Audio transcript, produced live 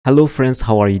Hello friends,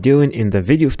 how are you doing? In the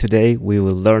video of today, we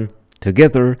will learn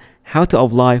together how to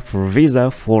apply for visa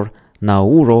for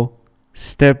Nauru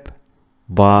step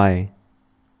by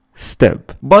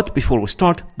step. But before we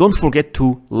start, don't forget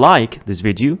to like this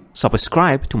video,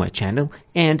 subscribe to my channel,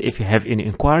 and if you have any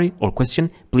inquiry or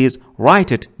question, please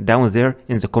write it down there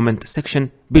in the comment section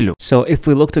below. So if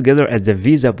we look together at the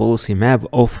visa policy map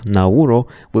of Nauru,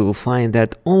 we will find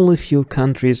that only few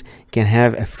countries can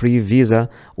have a free visa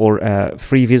or a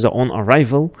free visa on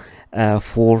arrival.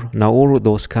 For Nauru,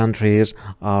 those countries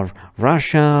are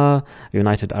Russia,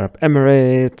 United Arab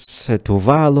Emirates,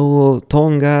 Tuvalu,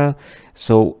 Tonga.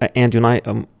 So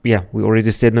we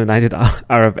already said United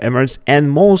Arab Emirates,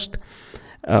 and most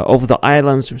of the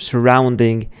islands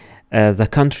surrounding the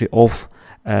country of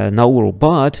Nauru.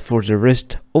 But for the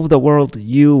rest of the world,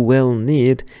 you will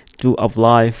need to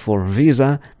apply for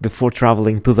visa before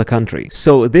traveling to the country.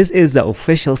 So this is the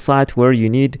official site where you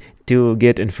need to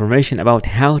get information about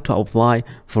how to apply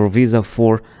for visa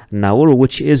for Nauru,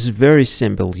 which is very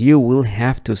simple. You will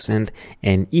have to send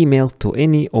an email to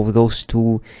any of those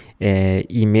two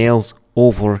emails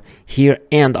over here,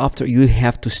 and after you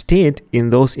have to state in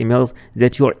those emails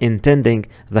that you are intending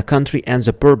the country and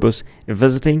the purpose of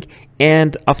visiting.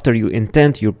 And after you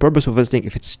intend your purpose of visiting,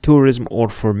 if it's tourism or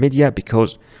for media,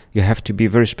 because you have to be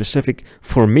very specific.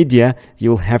 For media, you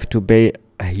will have to pay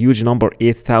a huge number,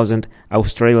 8,000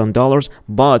 Australian dollars,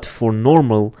 but for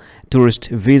normal tourist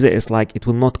visa, it's like it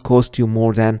will not cost you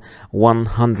more than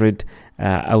 100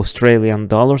 Australian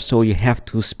dollars. So you have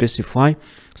to specify.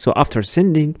 So after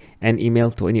sending an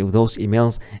email to any of those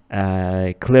emails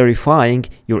clarifying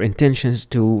your intentions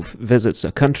to visit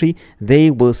the country,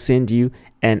 they will send you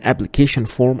an application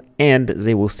form, and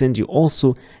they will send you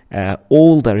also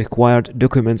all the required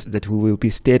documents that we will be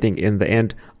stating in the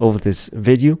end of this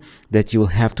video that you will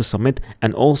have to submit.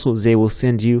 And also they will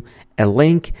send you a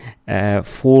link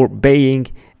for paying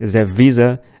the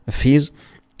visa fees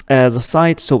as a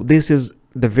site. So this is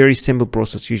the very simple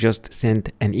process. You just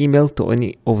send an email to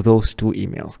any of those two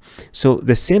emails. So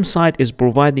the same site is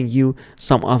providing you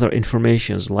some other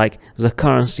informations like the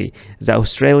currency. The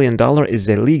Australian dollar is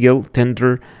the legal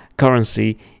tender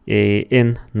currency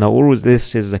in Nauru.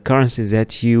 This is the currency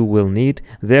that you will need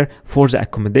there. For the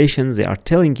accommodations, they are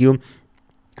telling you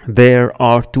there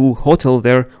are two hotels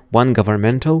there, one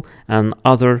governmental and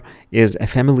other is a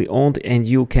family owned, and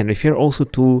you can refer also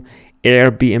to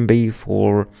Airbnb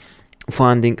for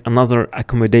finding another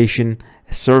accommodation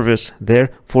service there.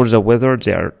 For the weather,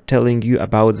 they are telling you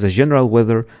about the general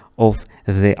weather of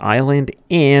the island,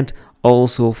 and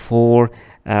also for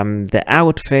the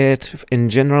outfit in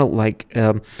general, like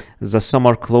the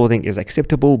summer clothing is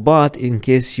acceptable, but in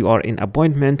case you are in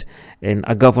appointment in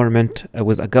a government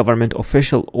with a government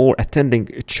official or attending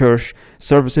church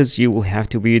services, you will have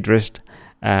to be dressed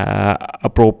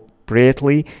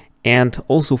appropriately. And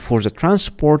also for the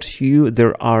transport,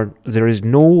 there is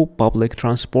no public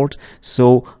transport,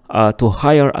 so to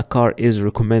hire a car is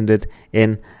recommended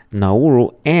in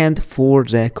Nauru. And for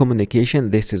the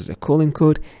communication, this is a calling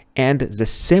code, and the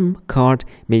SIM card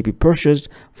may be purchased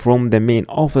from the main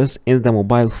office in the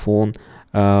mobile phone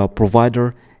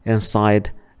provider inside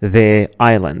the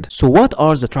island. So what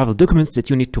are the travel documents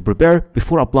that you need to prepare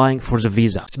before applying for the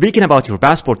visa? Speaking about your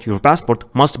passport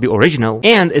must be original,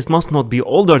 and it must not be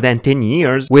older than 10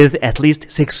 years, with at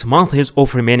least 6 months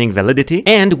of remaining validity,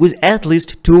 and with at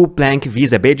least 2 blank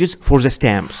visa pages for the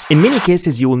stamps. In many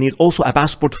cases, you will need also a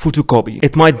passport photocopy.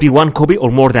 It might be 1 copy or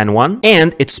more than one,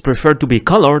 and it's preferred to be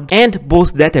colored, and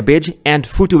both data page and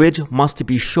photo page must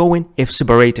be shown if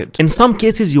separated. In some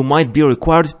cases, you might be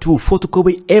required to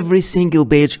photocopy every single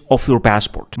page of your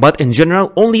passport, but in general,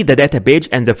 only the data page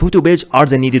and the photo page are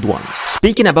the needed ones.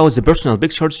 Speaking about the personal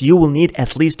pictures, you will need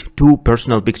at least 2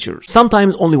 personal pictures.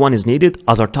 Sometimes only 1 is needed,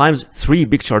 other times 3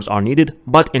 pictures are needed,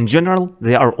 but in general,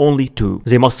 there are only 2.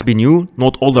 They must be new,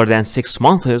 not older than 6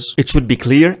 months. It should be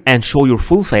clear and show your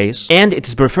full face, and it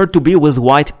is preferred to be with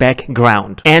white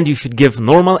background, and you should give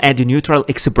normal and neutral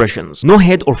expressions. No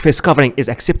head or face covering is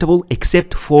acceptable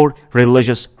except for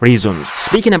religious reasons.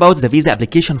 Speaking about the visa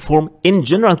application form, in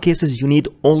general cases, you need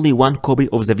only 1 copy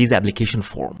of the visa application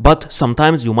form, but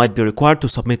sometimes you might be required to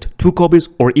submit 2 copies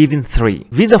or even 3.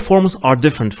 Visa forms are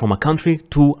different from a country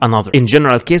to another. In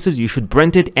general cases, you should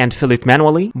print it and fill it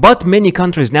manually, but many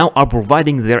countries now are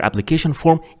providing their application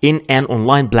form in an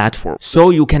online platform, so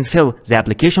you can fill the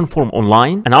application form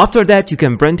online, and after that you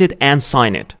can print it and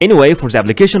sign it. Anyway, for the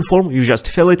application form, you just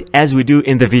fill it as we do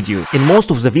in the video. In most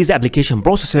of the visa application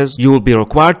processes, you will be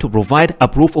required to provide a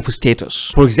proof of status.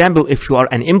 For example, if you are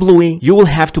an employee, you will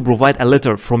have to provide a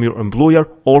letter from your employer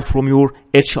or from your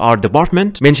HR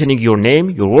department, mentioning your name,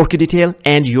 your work detail,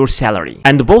 and your salary.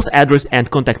 And both address and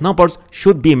contact numbers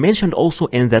should be mentioned also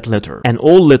in that letter. And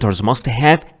all letters must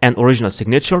have an original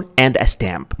signature and a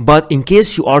stamp. But in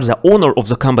case you are the owner of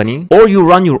the company or you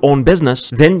run your own business,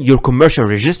 then your commercial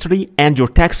registry and your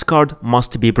tax card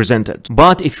must be presented.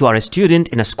 But if you are a student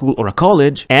in a school or a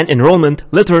college, an enrollment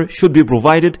letter should be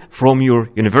provided from your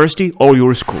university or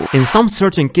your school. In some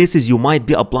certain cases, you might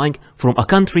be applying from a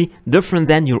country different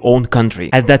than your own country.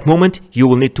 At that moment, you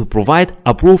will need to provide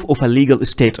a proof of a legal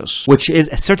status, which is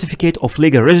a certificate of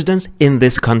legal residence in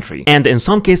this country. And in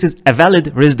some cases, a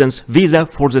valid residence visa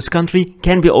for this country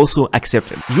can be also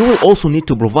accepted. You will also need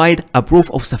to provide a proof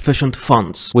of sufficient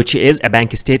funds, which is a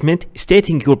bank statement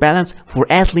stating your balance for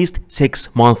at least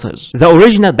 6 months. The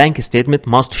original bank statement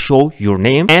must show your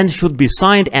name and should be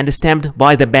signed and stamped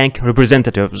by the bank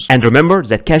representatives. And remember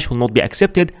that cash will not be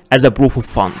accepted as a proof of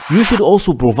fund. You should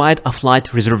also provide a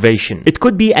flight reservation. It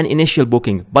could be an initial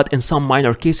booking, but in some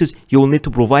minor cases, you will need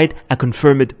to provide a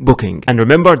confirmed booking. And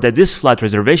remember that this flight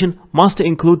reservation must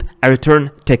include a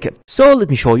return ticket. So let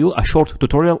me show you a short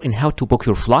tutorial in how to book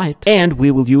your flight, and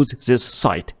we will use this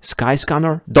site,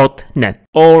 skyscanner.net.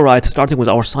 Alright, starting with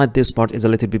our site, this part is a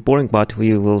little bit boring, but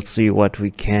we will see what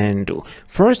we can do.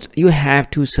 First, you have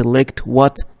to select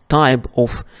what type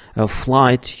of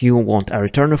flight you want. A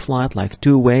return flight, like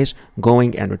 2 ways,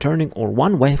 going and returning, or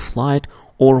 1-way flight,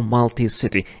 or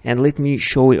multi-city. And let me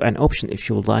show you an option. If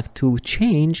you would like to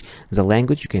change the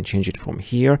language, you can change it from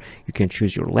here. You can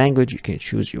choose your language, you can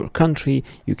choose your country,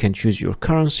 you can choose your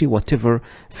currency, whatever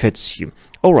fits you.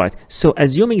 Alright, so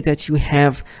assuming that you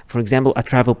have, for example, a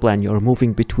travel plan, you're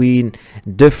moving between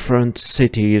different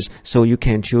cities, so you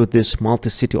can choose this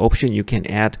multi-city option. You can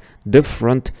add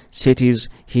different cities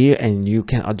here, and you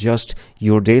can adjust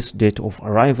your dates, date of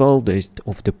arrival, date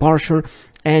of departure,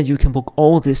 and you can book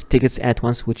all these tickets at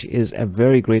once, which is a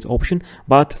very great option.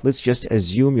 But let's just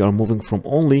assume you are moving from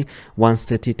only one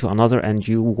city to another and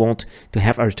you want to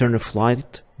have a return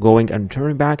flight going and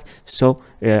returning back. So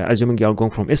assuming you are going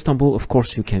from Istanbul, of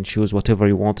course you can choose whatever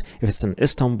you want, if it's in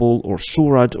Istanbul or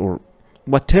Surat or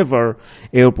whatever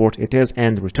airport it is,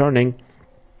 and returning,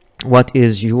 what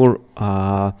is your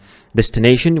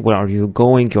destination, where are you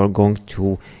going? You're going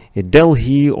to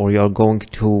Delhi, or you're going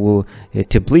to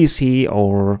Tbilisi,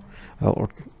 or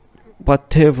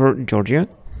whatever, Georgia,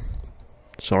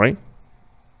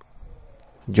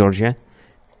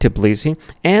 Tbilisi.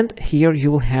 And here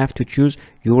you will have to choose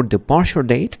your departure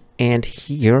date, and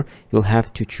here you'll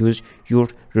have to choose your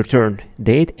return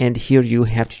date, and here you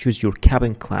have to choose your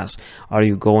cabin class. Are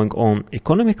you going on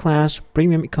economy class,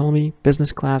 premium economy,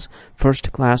 business class,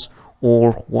 first class,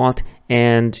 or what?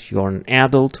 And you're an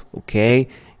adult, okay,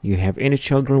 you have any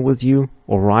children with you,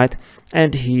 all right.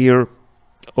 And here,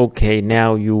 okay,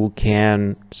 now you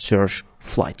can search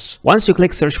flights. Once you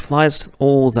click search flights,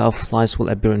 all the flights will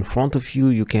appear in front of you.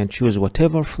 You can choose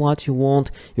whatever flight you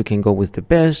want. You can go with the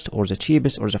best or the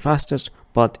cheapest or the fastest,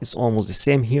 but it's almost the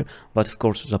same here. But of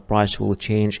course the price will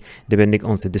change depending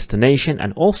on the destination,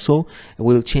 and also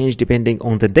will change depending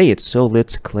on the date. So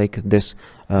let's click this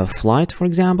flight, for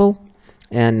example,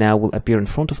 and now will appear in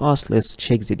front of us. Let's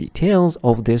check the details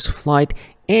of this flight.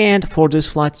 And for this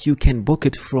flight, you can book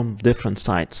it from different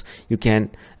sites. You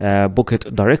can book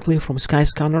it directly from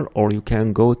Skyscanner, or you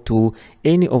can go to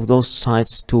any of those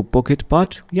sites to book it.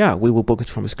 But yeah, we will book it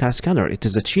from Skyscanner. It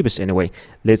is the cheapest anyway.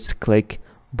 Let's click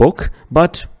book.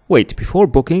 But wait, before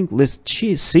booking, let's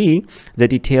see the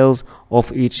details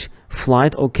of each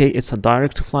flight. Okay, it's a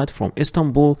direct flight from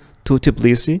Istanbul to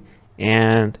Tbilisi,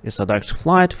 and it's a direct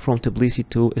flight from Tbilisi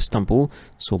to Istanbul.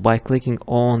 So by clicking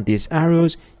on these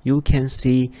arrows, you can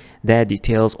see the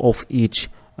details of each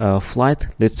flight.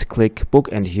 Let's click book,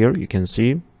 and here you can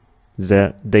see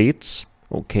the dates.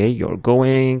 Okay, you're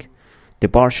going,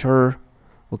 departure,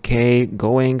 okay,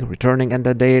 going, returning, and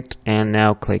the date, and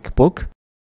now click book.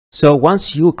 So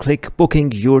once you click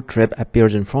booking, your trip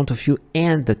appears in front of you,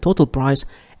 and the total price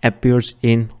appears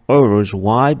in euros.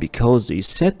 Why? Because they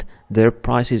set their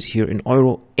prices here in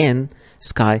euro in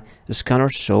Skyscanner.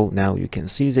 So now you can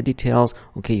see the details.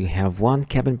 Okay, you have one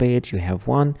cabin page, you have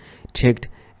one checked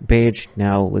page.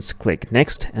 Now let's click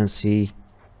next and see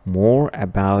more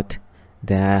about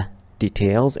the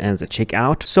details and the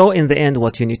checkout. So in the end,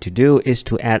 what you need to do is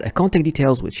to add a contact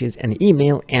details, which is an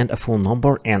email and a phone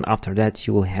number, and after that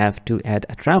you will have to add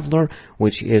a traveler,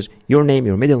 which is your name,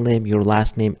 your middle name, your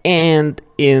last name, and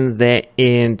in the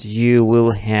end you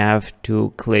will have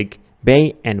to click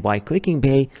pay, and by clicking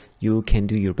pay you can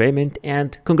do your payment,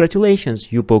 and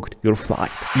congratulations, you booked your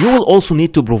flight. You will also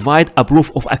need to provide a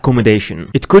proof of accommodation.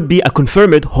 It could be a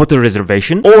confirmed hotel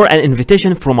reservation, or an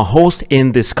invitation from a host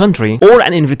in this country, or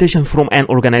an invitation from an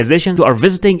organization you are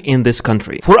visiting in this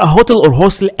country. For a hotel or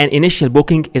hostel, an initial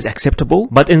booking is acceptable,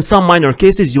 but in some minor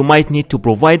cases you might need to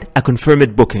provide a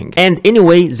confirmed booking. And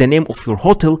anyway, the name of your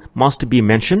hotel must be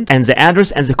mentioned, and the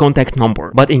address and the contact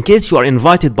number. But in case you are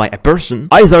invited by a person,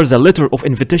 either the letter of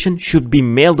invitation should be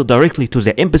mailed directly to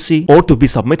the embassy, or to be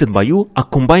submitted by you,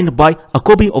 accompanied by a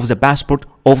copy of the passport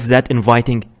of that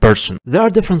inviting person. There are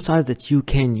different sites that you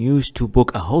can use to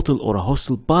book a hotel or a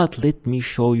hostel, but let me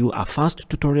show you a fast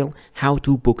tutorial how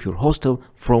to book your hostel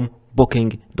from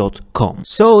booking.com.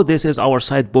 So this is our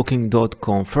site,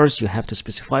 booking.com. First you have to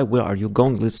specify where are you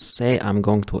going. Let's say I'm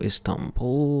going to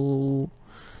Istanbul.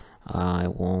 I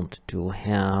want to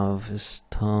have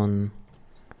Istanbul.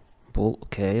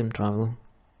 Okay, I'm traveling.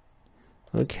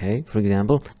 Okay, for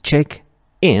example, check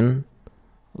in.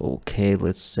 Okay,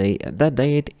 let's say at that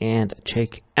date, and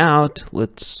check out,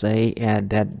 let's say at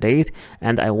that date,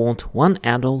 and I want one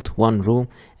adult, one room,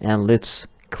 and let's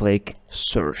click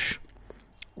search.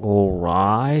 All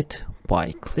right,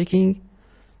 by clicking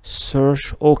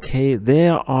search, okay, they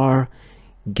are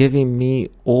giving me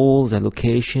all the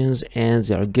locations, and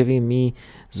they are giving me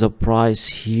the price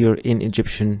here in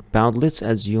Egyptian pound. Let's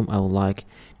assume I would like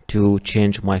to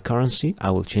change my currency.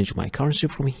 I will change my currency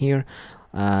from here.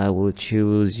 I will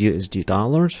choose USD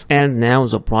dollars, and now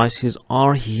the prices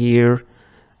are here,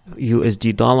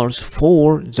 USD dollars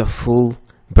for the full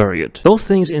period. Those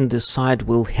things in this site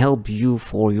will help you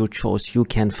for your choice. You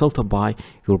can filter by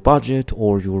your budget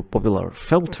or your popular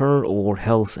filter, or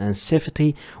health and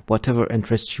safety, whatever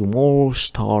interests you more,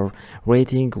 star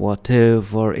rating,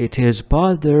 whatever it is.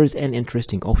 But there is an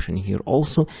interesting option here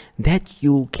also, that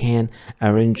you can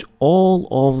arrange all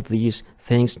of these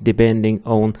things depending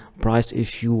on price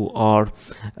if you are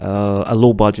a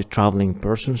low budget traveling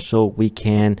person. So we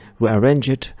can rearrange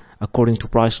it according to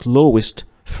price lowest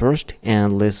first,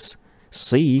 and let's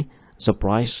see the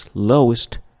price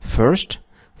lowest first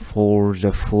for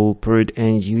the full period,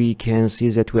 and you can see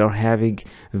that we are having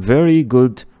very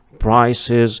good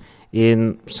prices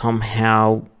in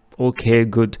somehow okay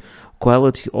good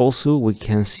quality. Also we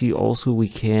can see, also we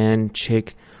can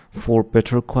check for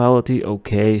better quality.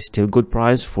 Okay, still good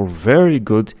price for very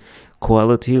good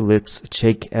quality. Let's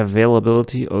check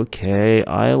availability. Okay,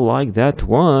 I like that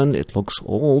one. It looks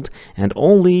old, and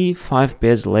only 5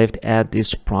 beds left at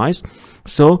this price.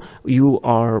 So you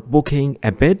are booking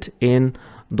a bed in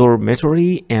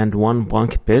dormitory and 1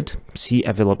 bunk bed. See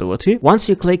availability. Once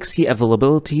you click see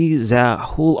availability, the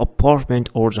whole apartment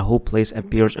or the whole place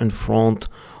appears in front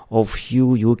of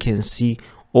you. You can see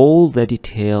all the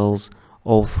details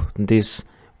of this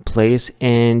place,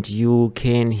 and you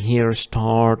can here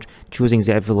start choosing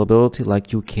the availability,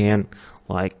 like you can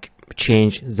like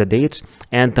change the dates.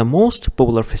 And the most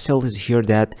popular facilities here,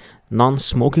 that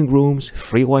non-smoking rooms,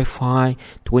 free Wi-Fi,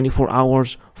 24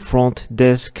 hours, front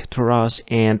desk, terrace,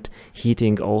 and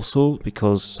heating also,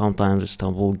 because sometimes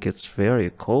Istanbul gets very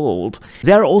cold.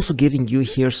 They are also giving you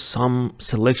here some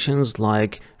selections,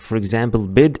 like for example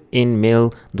bed in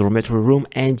male dormitory room,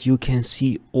 and you can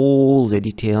see all the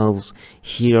details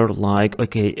here, like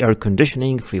okay, air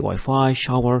conditioning, free Wi-Fi,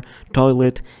 shower,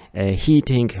 toilet,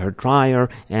 heating, hair dryer,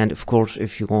 and of course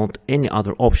if you want any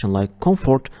other option like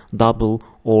comfort, double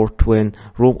or twin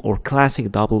room, or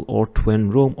classic double or twin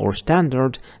room, or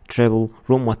standard travel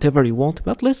room, whatever you want.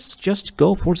 But let's just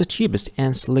go for the cheapest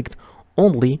and select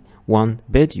only 1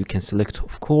 bed. You can select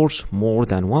of course more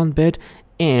than 1 bed,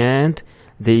 and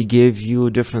they give you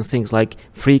different things like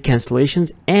free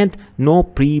cancellations and no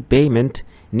prepayment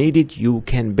needed. You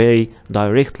can pay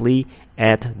directly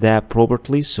at the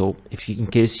property. So if you, in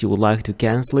case you would like to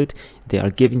cancel it, they are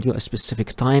giving you a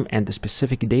specific time and a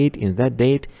specific date. In that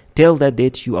date, till that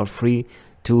date, you are free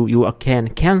to, you can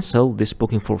cancel this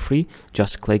booking for free.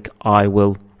 Just click I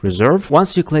will reserve.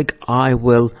 Once you click I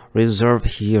will reserve,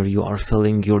 here you are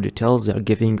filling your details. They are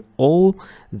giving all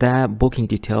the booking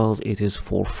details. It is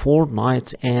for 4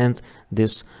 nights, and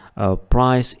this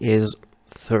price is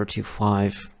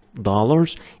 $35.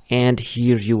 And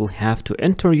here you will have to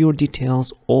enter your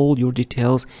details, all your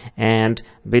details, and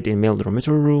bed in male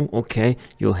dormitory room. Okay,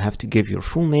 you'll have to give your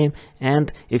full name,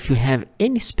 and if you have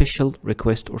any special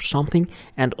request or something,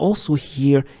 and also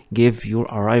here give your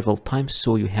arrival time.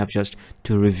 So you have just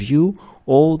to review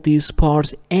all these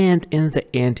parts, and in the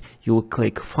end you will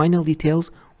click final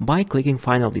details. By clicking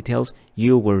final details,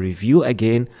 you will review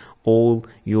again all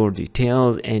your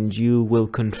details and you will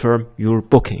confirm your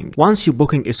booking. Once your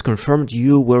booking is confirmed,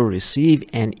 you will receive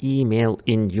an email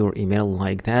in your email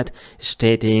like that,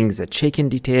 stating the check-in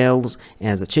details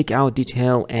and the checkout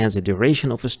detail and the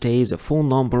duration of the stay, the phone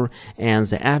number and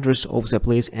the address of the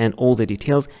place and all the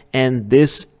details. And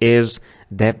this is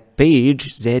the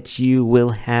page that you will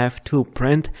have to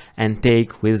print and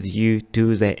take with you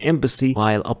to the embassy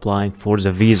while applying for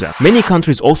the visa. Many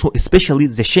countries also, especially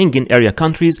the Schengen area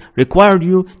countries, require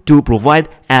you to provide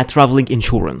a traveling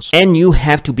insurance, and you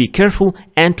have to be careful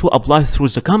and to apply through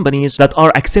the companies that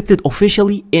are accepted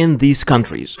officially in these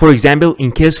countries. For example,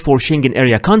 in case for Schengen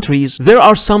area countries, there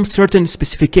are some certain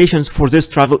specifications for this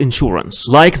travel insurance,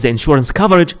 like the insurance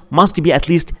coverage must be at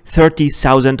least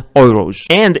 30,000 euros,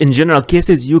 and in general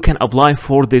cases you can apply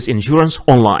for this insurance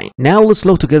online. Now let's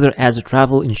look together as a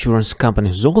travel insurance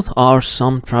companies. Those are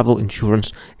some travel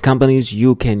insurance companies.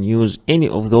 You can use any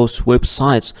of those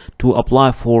websites to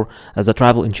apply for the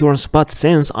travel insurance, but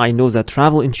since I know that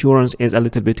travel insurance is a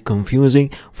little bit confusing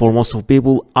for most of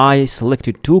people, I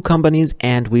selected two companies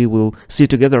and we will see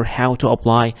together how to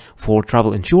apply for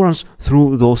travel insurance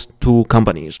through those two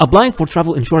companies. Applying for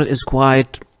travel insurance is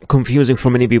quite confusing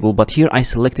for many people, but here I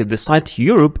selected the site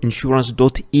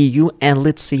europeinsurance.eu, and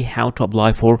let's see how to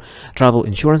apply for travel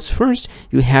insurance. First,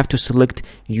 you have to select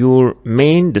your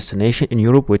main destination in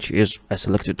Europe, which is I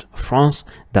selected France,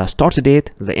 the start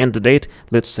date, the end date.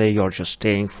 Let's say you're just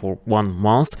staying for 1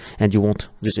 month and you want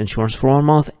this insurance for 1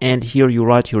 month, and here you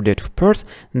write your date of birth,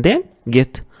 then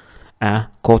get a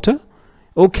quota.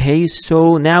 Okay,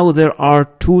 so now there are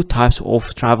two types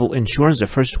of travel insurance. The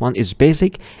first one is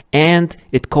basic and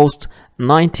it costs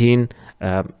 19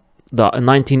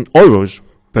 euros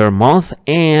per month,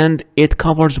 and it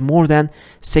covers more than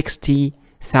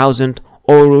 60,000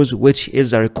 euros, which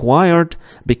is required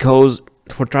because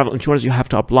for travel insurance you have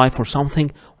to apply for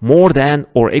something more than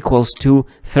or equals to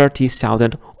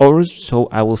 30,000 euros. So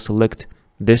I will select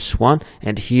this one,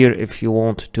 and here if you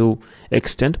want to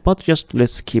extend, but just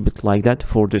let's keep it like that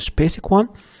for this basic one.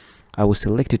 I will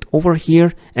select it over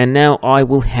here, and now I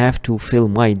will have to fill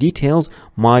my details,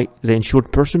 the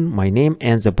insured person, my name,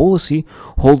 and the policy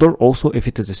holder also if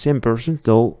it is the same person,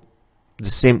 though the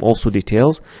same also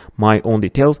details, my own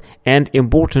details, and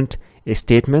important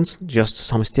statements, just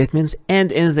some statements,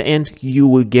 and in the end you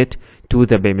will get to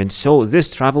the payment. So this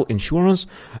travel insurance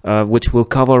which will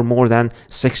cover more than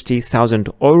 60,000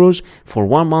 euros for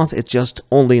 1 month, it's just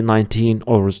only 19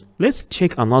 euros. Let's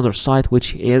check another site,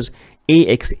 which is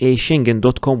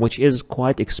axaschengen.com, which is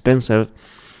quite expensive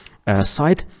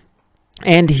site.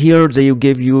 And here they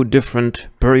give you different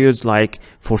periods, like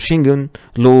for Schengen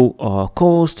low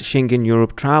cost, Schengen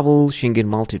Europe travel, Schengen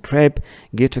multi-trip,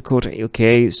 get a quota.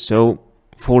 Okay, so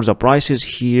for the prices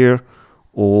here,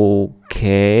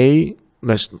 okay,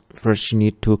 let's first you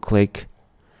need to click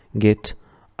get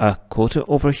a quota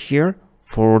over here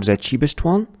for the cheapest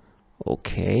one.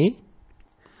 Okay,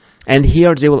 and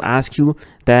here they will ask you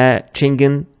the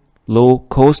Schengen low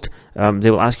cost.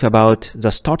 They will ask you about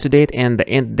the start date and the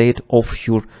end date of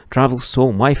your travel.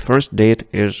 So my first date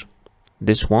is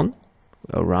this one,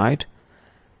 all right,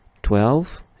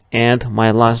 12, and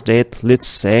my last date, let's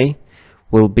say,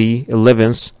 will be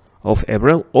 11th of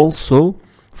April, also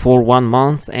for 1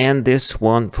 month, and this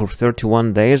one for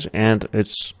 31 days. And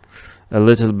it's a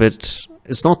little bit,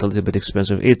 it's not a little bit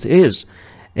expensive, it is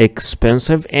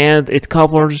expensive, and it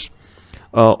covers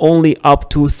only up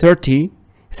to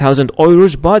 30,000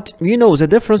 euros. But you know, the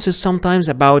difference is sometimes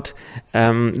about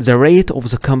the rate of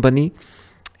the company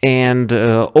and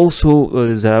also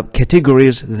the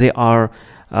categories they are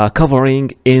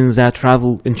covering in the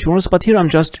travel insurance. But here I'm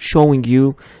just showing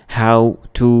you how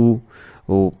to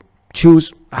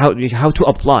choose, how to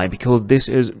apply,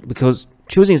 because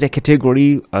choosing the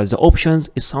category, the options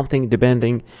is something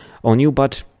depending on you.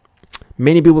 But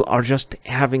many people are just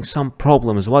having some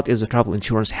problems. What is the travel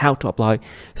insurance? How to apply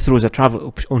through the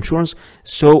travel insurance?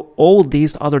 So all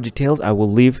these other details I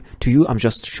will leave to you. I'm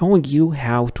just showing you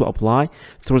how to apply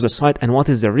through the site and what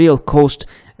is the real cost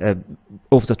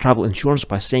of the travel insurance.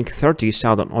 By saying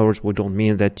 30,000 euros, we don't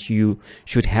mean that you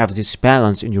should have this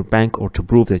balance in your bank or to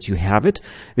prove that you have it,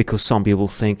 because some people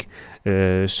think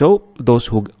so, those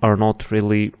who are not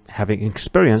really having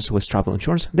experience with travel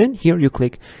insurance. Then here you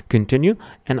click continue,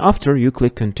 and after you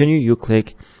click continue, you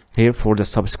click here for the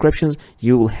subscriptions.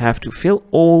 You will have to fill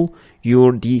all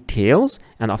your details,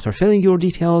 and after filling your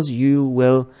details you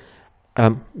will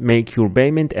make your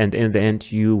payment, and in the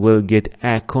end you will get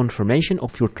a confirmation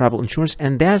of your travel insurance.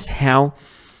 And that's how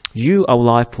you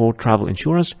apply for travel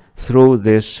insurance through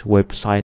this website.